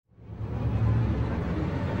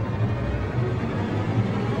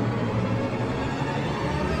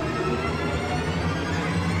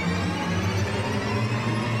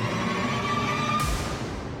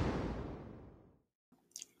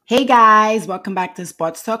Hey guys, welcome back to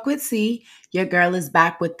Sports Talk with C. Your girl is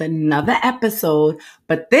back with another episode,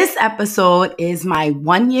 but this episode is my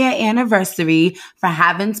 1 year anniversary for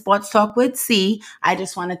having Sports Talk with C. I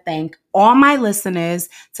just want to thank all my listeners,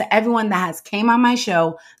 to everyone that has came on my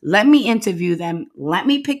show. Let me interview them. Let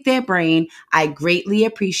me pick their brain. I greatly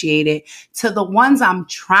appreciate it. To the ones I'm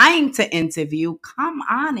trying to interview, come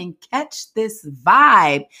on and catch this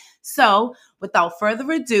vibe. So, without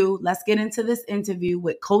further ado, let's get into this interview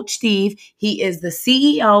with Coach Steve. He is the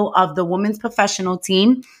CEO of the women's professional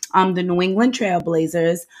team, the New England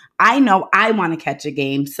Trailblazers. I know I want to catch a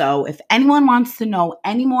game. So if anyone wants to know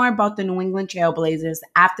any more about the New England Trailblazers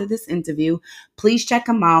after this interview, please check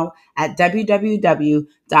them out at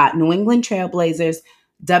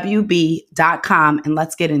www.newenglandtrailblazerswb.com and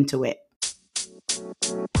let's get into it.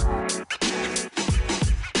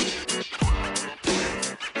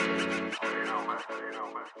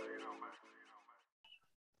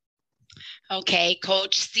 Okay,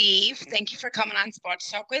 Coach Steve, thank you for coming on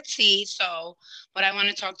Sports Talk with C. So what I want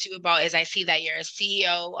to talk to you about is I see that you're a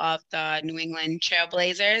CEO of the New England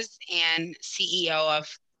Trailblazers and CEO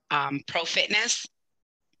of Pro Fitness.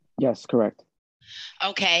 Yes, correct.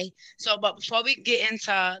 Okay, so but before we get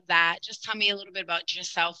into that, just tell me a little bit about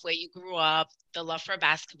yourself, where you grew up, the love for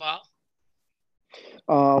basketball.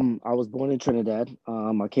 I was born in Trinidad.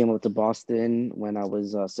 I came up to Boston when I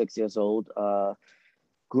was 6 years old.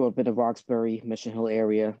 Grew up in the Roxbury, Mission Hill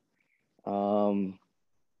area. Um,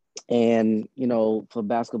 and for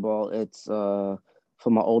basketball, it's for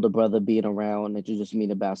my older brother being around, introduced me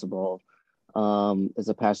to basketball. Is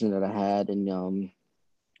a passion that I had, and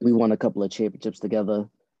we won a couple of championships together.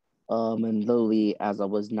 And literally, as I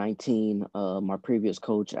was 19, my previous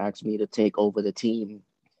coach asked me to take over the team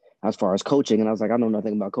as far as coaching. And I was like, I know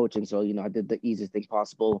nothing about coaching. So, I did the easiest thing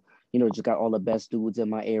possible, just got all the best dudes in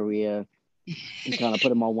my area and kind of put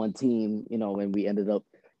them on one team, and we ended up,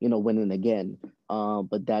 winning again.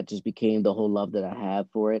 But that just became the whole love that I have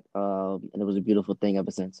for it. And it was a beautiful thing ever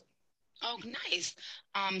since. Oh, nice.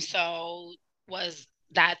 So was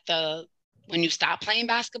that the when you stopped playing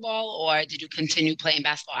basketball, or did you continue playing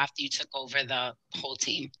basketball after you took over the whole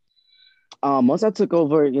team? Once I took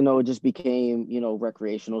over, it just became,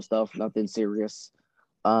 recreational stuff, nothing serious.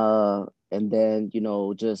 And then,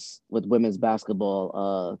 just with women's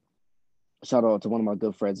basketball, shout out to one of my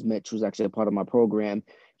good friends, Mitch, who's actually a part of my program.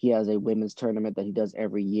 He has a women's tournament that he does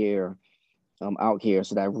every year out here.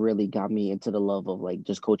 So that really got me into the love of like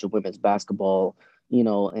just coaching women's basketball,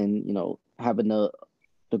 and having the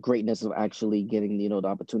greatness of actually getting the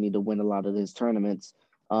opportunity to win a lot of these tournaments,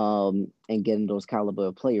 and getting those caliber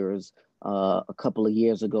of players. A couple of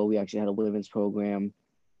years ago, we actually had a women's program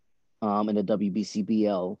in the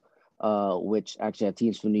WBCBL, which actually had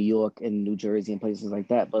teams from New York and New Jersey and places like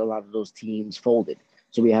that. But a lot of those teams folded,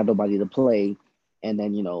 so we had nobody to play. And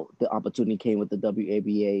then the opportunity came with the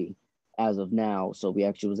WABA as of now, so we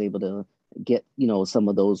actually was able to get some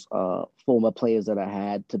of those former players that I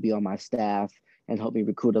had to be on my staff and help me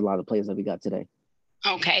recruit a lot of players that we got today.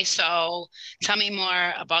 Okay, so tell me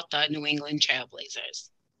more about the New England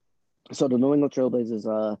Trailblazers. So the New England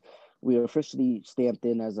Trailblazers, we are officially stamped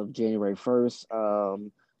in as of January 1st.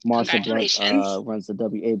 Marsha Blunt Congratulations. runs the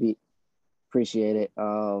WAB. Appreciate it.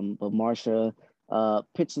 But Marsha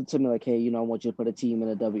pitched it to me like, hey, I want you to put a team in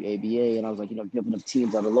the WABA. And I was like, giving them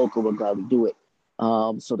teams that are local, we're glad we do it.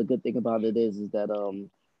 So the good thing about it is that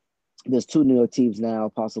there's two New York teams now,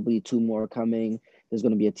 possibly two more coming. There's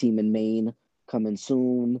going to be a team in Maine coming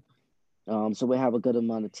soon. So we have a good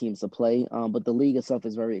amount of teams to play. But the league itself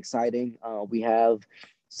is very exciting. We have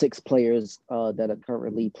six players that are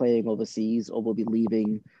currently playing overseas or will be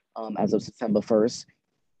leaving as of September 1st.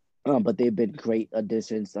 But they've been great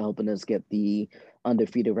additions to helping us get the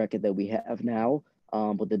undefeated record that we have now.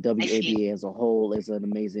 But the I see. WABA as a whole is an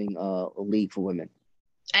amazing league for women.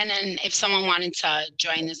 And then if someone wanted to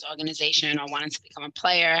join this organization or wanted to become a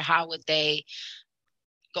player, how would they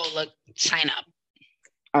go look sign up?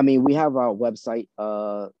 I mean, we have our website,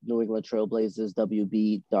 New England Trailblazers,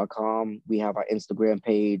 WB.com. We have our Instagram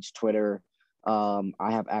page, Twitter.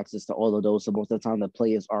 I have access to all of those. So most of the time, the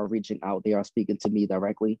players are reaching out. They are speaking to me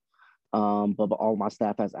directly. But all my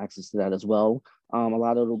staff has access to that as well. A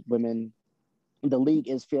lot of the women, the league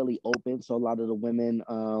is fairly open. So a lot of the women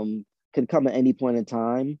can come at any point in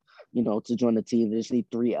time, to join the team. They just need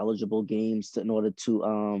three eligible games in order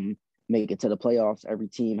to make it to the playoffs. Every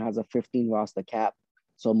team has a 15 roster cap.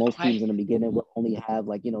 So most teams Okay. in the beginning will only have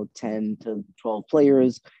 10 to 12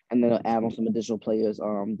 players, and then they'll add on some additional players.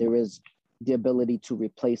 There is the ability to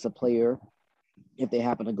replace a player if they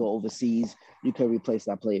happen to go overseas. You can replace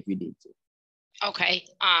that player if you need to. Okay.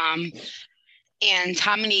 And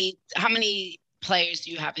how many players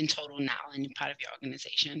do you have in total now in part of your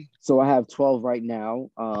organization? So I have 12 right now.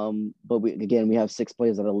 But we have 6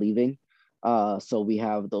 players that are leaving. So we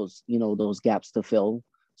have those, those gaps to fill.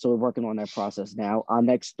 So we're working on that process now. Our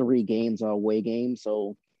next 3 games are away games,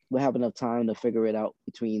 so we'll have enough time to figure it out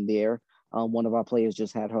between there. One of our players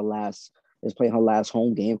just had her last is playing her last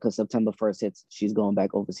home game because September 1st hits. She's going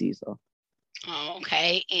back overseas. So Oh,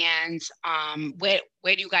 okay. And where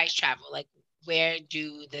do you guys travel? Like where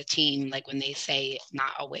do the team like when they say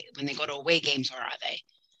not away when they go to away games, where are they?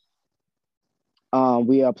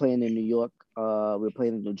 we are playing in New York. We're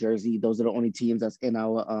playing in New Jersey. Those are the only teams that's in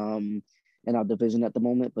our division at the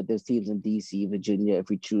moment. But there's teams in DC, Virginia, if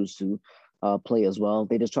we choose to play as well.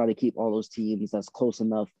 They just try to keep all those teams that's close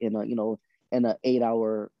enough in a 8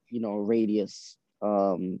 hour radius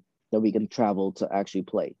that we can travel to actually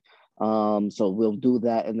play. So we'll do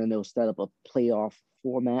that, and then they'll set up a playoff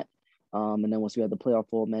format. And then once we have the playoff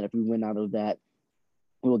format, if we win out of that,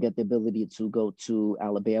 we'll get the ability to go to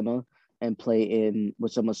Alabama and play in,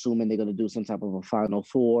 which I'm assuming they're going to do some type of a Final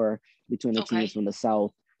Four between the Okay. teams from the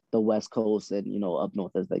South, the West Coast, and up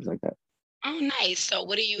north and things like that. Oh, nice. So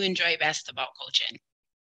what do you enjoy best about coaching?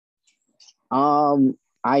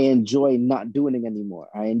 I enjoy not doing it anymore.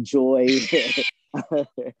 I enjoy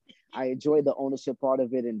I enjoy the ownership part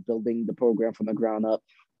of it and building the program from the ground up.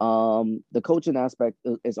 The coaching aspect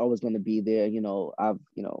is always going to be there.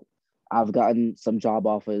 I've gotten some job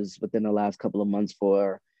offers within the last couple of months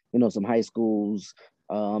for some high schools,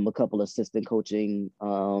 a couple assistant coaching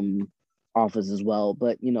offers as well.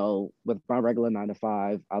 But with my regular 9 to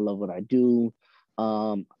 5, I love what I do.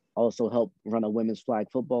 Also help run a women's flag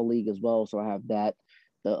football league as well, so I have that.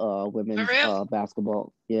 The For women's real?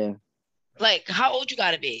 basketball, yeah. Like how old you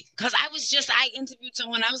gotta be? Because I interviewed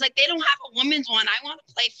someone. I was like, they don't have a women's one. I want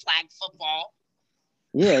to play flag football.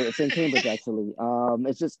 Yeah, it's in Cambridge actually.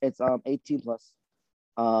 It's 18 plus.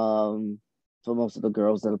 Um, for most of the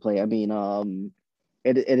girls that play. I mean,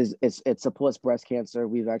 it supports breast cancer.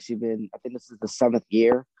 We've actually been, I think this is the 7th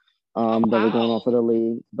year Oh that we're going on wow. for the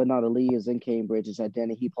league. But now the league is in Cambridge. It's at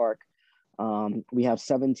Dennehy Park. We have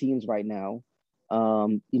 7 teams right now.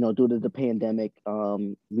 Due to the pandemic,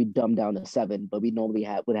 we dumbed down to 7, but we normally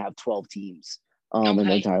would have 12 teams in the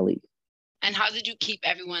Okay. entire league. And how did you keep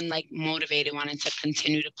everyone like motivated, wanting to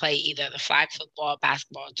continue to play either the flag football,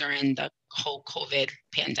 basketball during the whole COVID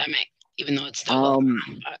pandemic, even though it's still going Um,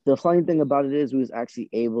 on? But the funny thing about it is we was actually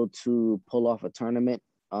able to pull off a tournament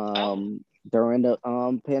oh, during the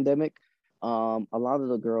pandemic. A lot of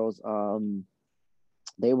the girls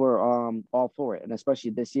they were all for it, and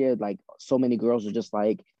especially this year, like so many girls are just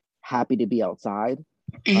like happy to be outside.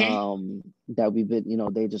 hmm. That we've been,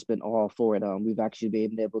 they just been all for it. We've actually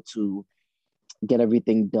been able to get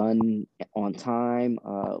everything done on time.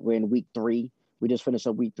 We're in week 3. We just finished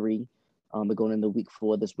up week 3. We're going into week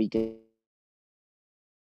 4 this weekend.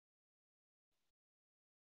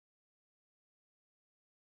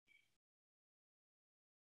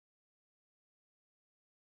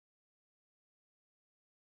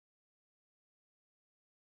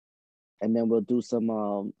 And then we'll do some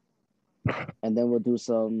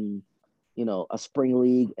a spring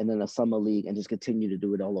league and then a summer league and just continue to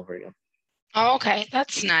do it all over again. Oh, okay,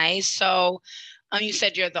 that's nice. So, you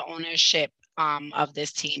said you're the ownership of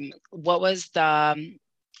this team. What was the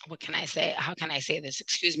what can I say? How can I say this?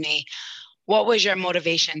 Excuse me. What was your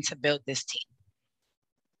motivation to build this team?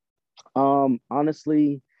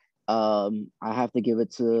 Honestly, I have to give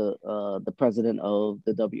it to the president of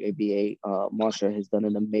the WABA. Marsha has done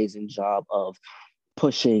an amazing job of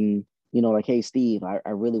pushing, like, hey, Steve, I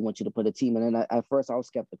really want you to put a team in. And at first I was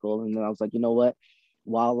skeptical. And then I was like, you know what?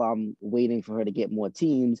 While I'm waiting for her to get more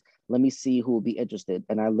teams, let me see who will be interested.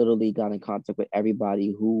 And I literally got in contact with everybody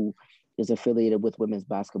who is affiliated with women's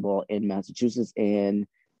basketball in Massachusetts, and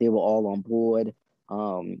they were all on board.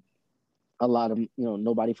 Um, a lot of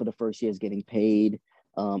nobody for the first year is getting paid.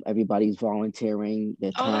 Everybody's volunteering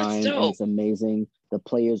their Oh, that's time, and dope. it's amazing. The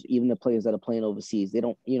players, even the players that are playing overseas, they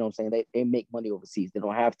don't, what I'm saying, they make money overseas. They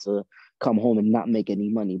don't have to come home and not make any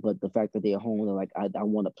money. But the fact that they're home, they're like, I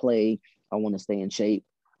want to play, I want to stay in shape.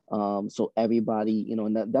 So everybody,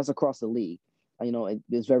 and that's across the league.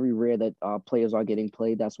 It's very rare that players are getting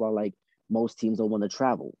played. That's why, like, most teams don't want to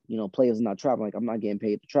travel. Players are not traveling. Like, I'm not getting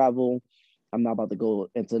paid to travel. I'm not about to go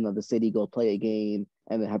into another city, go play a game,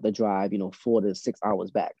 and then have to drive, 4 to 6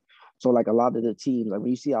 hours back. So, like, a lot of the teams, like when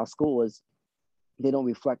you see our scores, they don't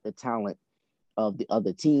reflect the talent of the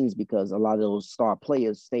other teams because a lot of those star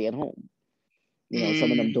players stay at home.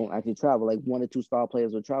 Some of them Mm, don't actually travel. Like 1 or 2 star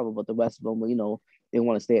players will travel, but the rest of them, they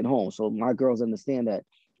want to stay at home. So my girls understand that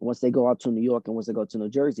once they go out to New York and once they go to New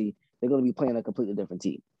Jersey, they're going to be playing a completely different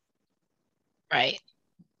team. Right.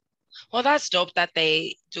 Well, that's dope that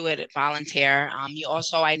they do it at volunteer. You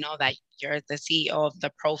also, I know that you're the CEO of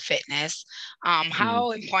the Pro Fitness. Mhm.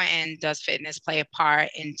 How important does fitness play a part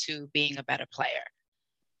into being a better player?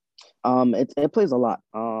 It plays a lot.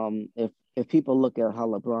 If people look at how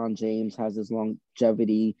LeBron James has his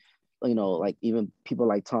longevity, like even people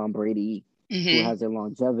like Tom Brady, who Hmm. has their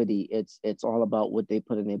longevity, it's all about what they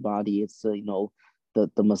put in their body. It's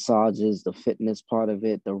the massages, the fitness part of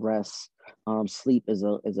it, the rest. Sleep is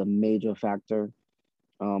a major factor.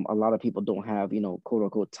 A lot of people don't have, quote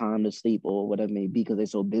unquote, time to sleep or whatever it may be because they're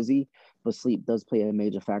so busy. But sleep does play a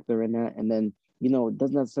major factor in that. And then, it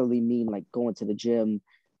doesn't necessarily mean like going to the gym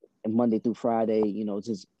and Monday through Friday,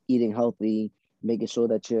 just eating healthy, making sure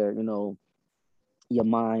that your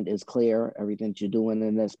mind is clear, everything that you're doing.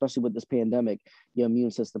 And especially with this pandemic, your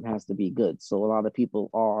immune system has to be good. So a lot of people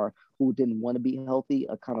who didn't want to be healthy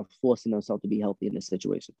are kind of forcing themselves to be healthy in this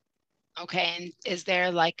situation. Okay. And is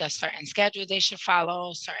there like a certain schedule they should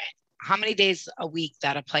follow? How many days a week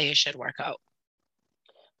that a player should work out?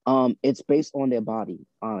 It's based on their body,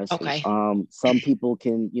 honestly. Okay. Some people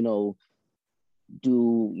can,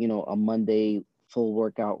 do, a Monday full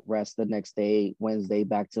workout, rest the next day, Wednesday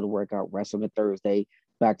back to the workout, rest on the Thursday,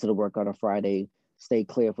 back to the workout on Friday, stay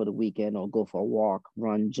clear for the weekend or go for a walk,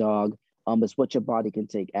 run, jog. It's what your body can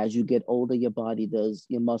take. As you get older, your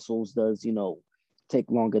muscles does,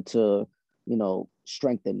 take longer to,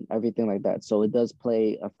 strengthen, everything like that. So it does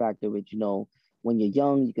play a factor with, when you're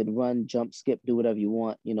young, you can run, jump, skip, do whatever you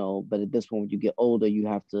want, but at this point, when you get older, you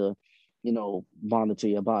have to monitor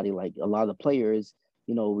your body. Like a lot of players,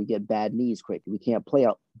 we get bad knees quick. We can't play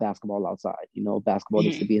out basketball outside. Basketball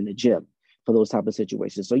needs to Mhm. be in the gym for those type of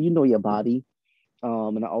situations. So your body.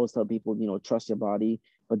 And I always tell people, trust your body,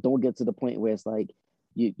 but don't get to the point where it's like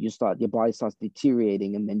your body starts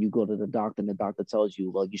deteriorating and then you go to the doctor and the doctor tells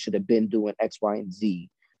you, well, you should have been doing X, Y, and Z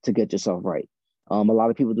to get yourself right. A lot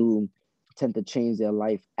of people do tend to change their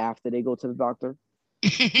life after they go to the doctor,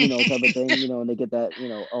 type of thing, and they get that,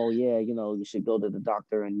 oh yeah, you should go to the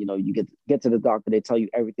doctor, and you get to the doctor, they tell you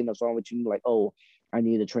everything that's wrong with you, like, oh, I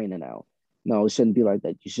need a trainer now. No, it shouldn't be like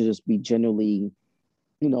that. You should just be generally,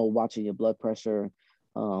 watching your blood pressure,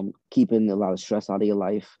 keeping a lot of stress out of your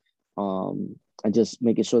life, and just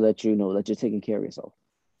making sure that that you're taking care of yourself.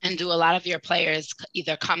 And do a lot of your players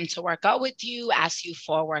either come to work out with you, ask you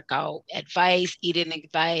for workout advice, eating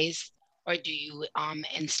advice, or do you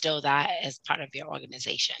instill that as part of your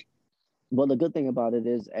organization? Well, the good thing about it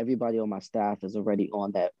is everybody on my staff is already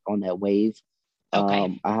on that wave.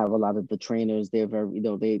 Okay. I have a lot of the trainers. They're very,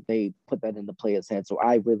 they put that in the player's head, so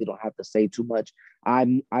I really don't have to say too much.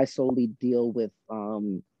 I solely deal with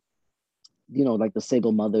like the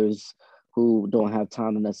single mothers who don't have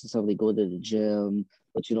time to necessarily go to the gym,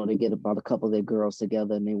 but they get about a couple of their girls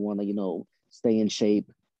together and they want to stay in shape,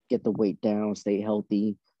 get the weight down, stay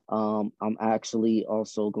healthy. I'm actually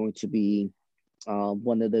also going to be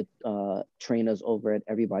one of the trainers over at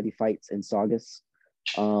Everybody Fights in Saugus,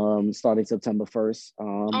 starting September 1st.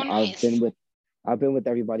 Oh, nice. I've been with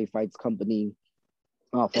Everybody Fights company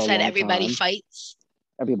for Is a that long everybody time. fights?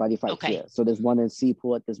 Everybody Fights, Okay. yeah. So there's one in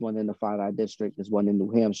Seaport, there's one in the Five Eye District, there's one in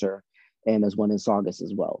New Hampshire, and there's one in Saugus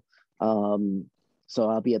as well. Um, so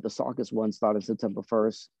I'll be at the Saugus one starting September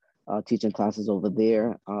 1st, teaching classes over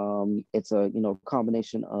there. It's a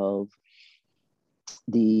combination of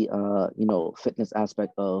the fitness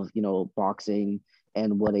aspect of boxing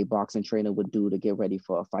and what a boxing trainer would do to get ready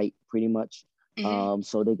for a fight, pretty much. Hmm.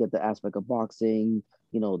 So they get the aspect of boxing,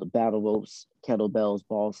 the battle ropes, kettlebells,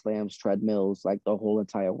 ball slams, treadmills, like the whole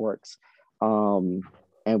entire works. um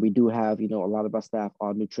and we do have, a lot of our staff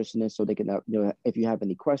are nutritionists, so they can, if you have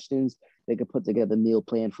any questions, they can put together a meal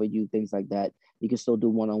plan for you, things like that. You can still do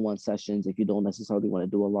one-on-one sessions if you don't necessarily want to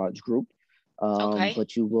do a large group, Okay.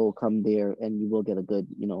 but you will come there and you will get a good,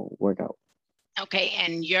 workout. Okay.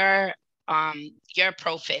 And your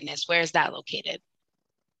Pro Fitness, where is that located?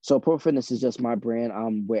 So Pro Fitness is just my brand.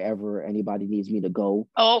 I'm wherever anybody needs me to go.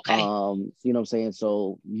 Oh, okay. So you know what I'm saying?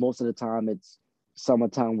 So most of the time it's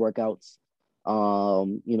summertime workouts,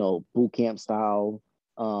 boot camp style,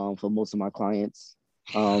 for most of my clients.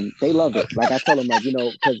 They love it. Like I tell them, like,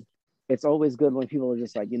 because it's always good when people are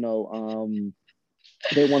just like, they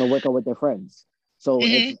want to work out with their friends. So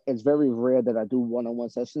Hmm. it's very rare that I do one-on-one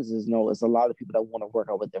sessions. Is no, it's a lot of people that want to work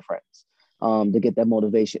out with their friends, to get that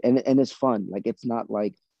motivation, and it's fun. Like it's not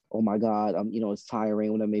like, oh my god, it's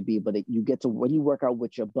tiring, whatever it may be. But you get to, when you work out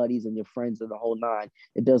with your buddies and your friends and the whole nine,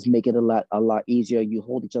 it does make it a lot easier. You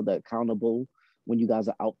hold each other accountable when you guys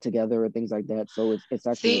are out together and things like that. So it's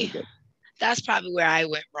actually really See, good. That's probably where I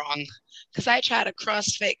went wrong because I tried a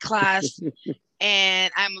CrossFit class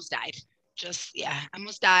and I almost died. Just, yeah, I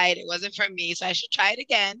almost died. It wasn't for me. So I should try it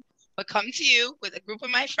again, but come to you with a group of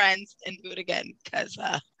my friends and do it again because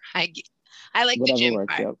I, I like the Whatever gym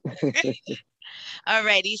works. part. Yep.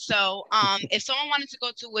 Alrighty. So, if someone wanted to go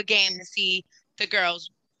to a game to see the girls,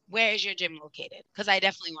 where is your gym located? Because I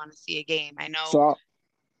definitely want to see a game. I know. So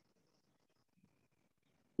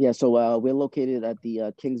yeah, so we're located at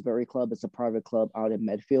the Kingsbury Club. It's a private club out in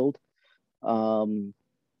Medfield. Um,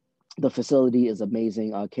 the facility is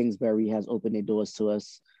amazing. Kingsbury has opened their doors to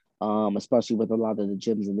us, especially with a lot of the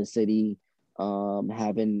gyms in the city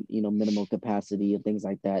having minimal capacity and things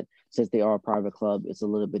like that. Since they are a private club, it's a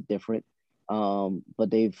little bit different. But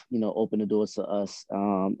they've opened the doors to us,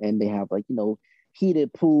 and they have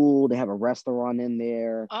heated pool. They have a restaurant in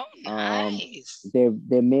there. Oh, Um, nice.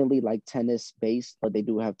 they're mainly like tennis based, but they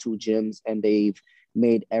do have two gyms, and they've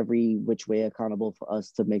made every which way accountable for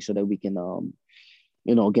us to make sure that we can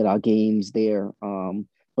get our games there.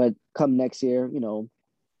 But come next year,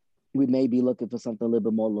 we may be looking for something a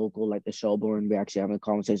little bit more local, like the Shelburne. We're actually having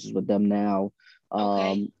conversations with them now,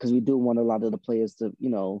 Okay. because we do want a lot of the players to,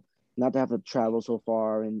 not to have to travel so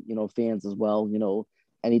far, and fans as well.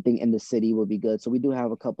 Anything in the city would be good. So we do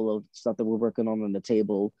have a couple of stuff that we're working on the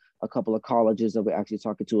table. A couple of colleges that we're actually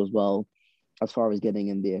talking to as well, as far as getting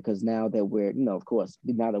in there. Because now that we're, of course,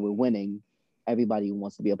 now that we're winning, everybody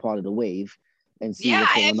wants to be a part of the wave and see Yeah,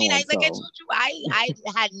 what's I going mean, on. like I So told you, I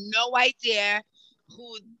had no idea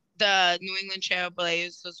who the New England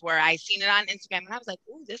Trailblazers were. I seen it on Instagram and I was like,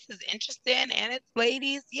 "Ooh, this is interesting," and it's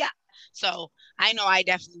ladies, yeah. So I know I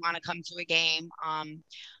definitely want to come to a game.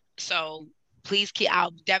 So please keep.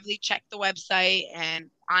 I'll definitely check the website and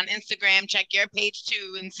on Instagram, check your page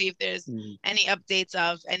too, and see if there's mm, any updates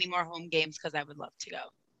of any more home games because I would love to go.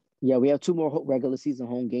 yeah, we have two more regular season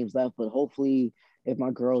home games left, but hopefully, if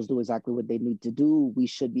my girls do exactly what they need to do, we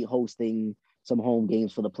should be hosting some home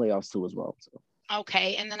games for the playoffs too as well. So.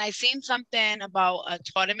 Okay, and then I seen something about a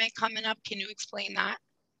tournament coming up. Can you explain that?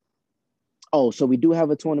 Oh, so we do have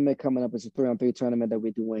a tournament coming up. It's a 3-on-3 tournament that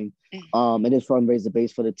we're doing. Mm. It is fundraiser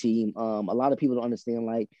based for the team. A lot of people don't understand,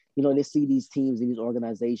 like, they see these teams and these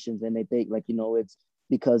organizations and they think like, it's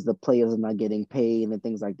because the players are not getting paid and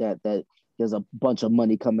things like that, that there's a bunch of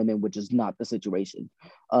money coming in, which is not the situation.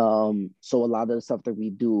 So a lot of the stuff that we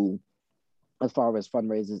do as far as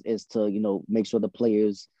fundraisers is to, make sure the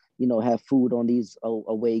players, have food on these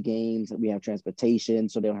away games. We have transportation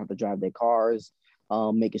so they don't have to drive their cars,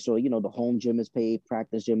 making sure, the home gym is paid,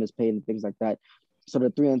 practice gym is paid, and things like that. So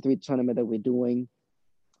the 3-on-3 tournament that we're doing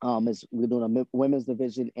is we're doing a women's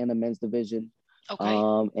division and a men's division.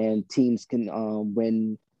 Okay. And teams can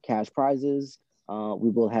win cash prizes.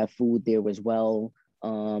 We will have food there as well.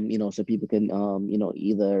 So people can,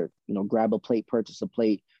 either, grab a plate, purchase a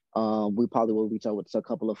plate. We probably will reach out with a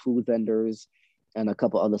couple of food vendors and a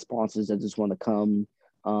couple other sponsors that just want to come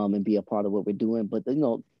and be a part of what we're doing. But,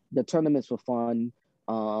 the tournaments for fun.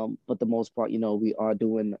 But the most part, we are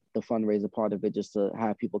doing the fundraiser part of it just to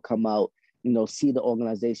have people come out, see the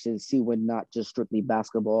organization, see we're not just strictly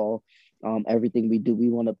basketball. Everything we do, we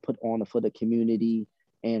want to put on for the community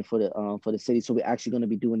and for the city. So we're actually going to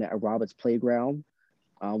be doing that at Roberts Playground.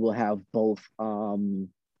 We'll have both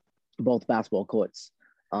basketball courts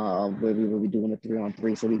where we will be doing a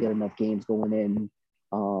 3-on-3, so we get enough games going in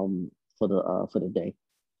for the day.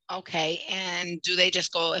 Okay. And do they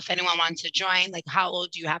just go, if anyone wants to join, like how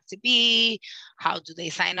old do you have to be? How do they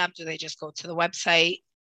sign up? Do they just go to the website?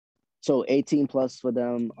 So 18 plus for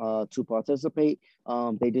them to participate.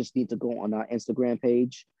 They just need to go on our Instagram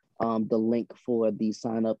page. The link for the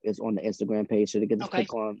sign up is on the Instagram page. So they can just Okay.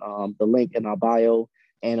 click on the link in our bio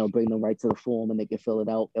and it'll bring them right to the form and they can fill it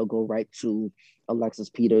out. It'll go right to Alexis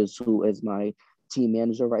Peters, who is my team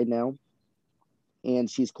manager right now. And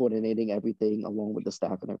she's coordinating everything along with the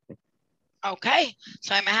staff and everything. Okay.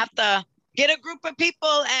 So I might have to get a group of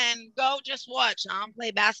people and go just watch. I don't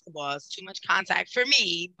play basketball. It's too much contact for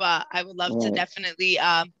me, but I would love to All right. definitely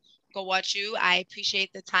go watch you. I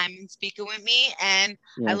appreciate the time and speaking with me, and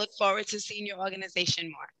I look Yes. forward to seeing your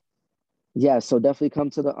organization more. Yeah, so definitely come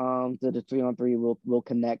to the 3-on-3. We'll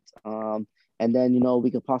connect. And then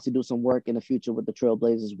we could possibly do some work in the future with the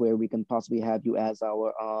Trailblazers where we can possibly have you as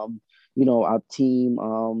our our team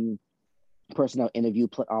personnel interview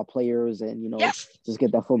our players and Yes, just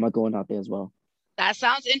get that format going out there as well. that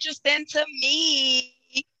sounds interesting to me.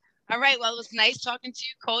 All right. Well, it was nice talking to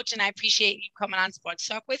you, Coach, and I appreciate you coming on Sports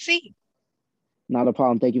Talk with C. Not a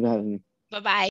problem. Thank you for having me. Bye bye.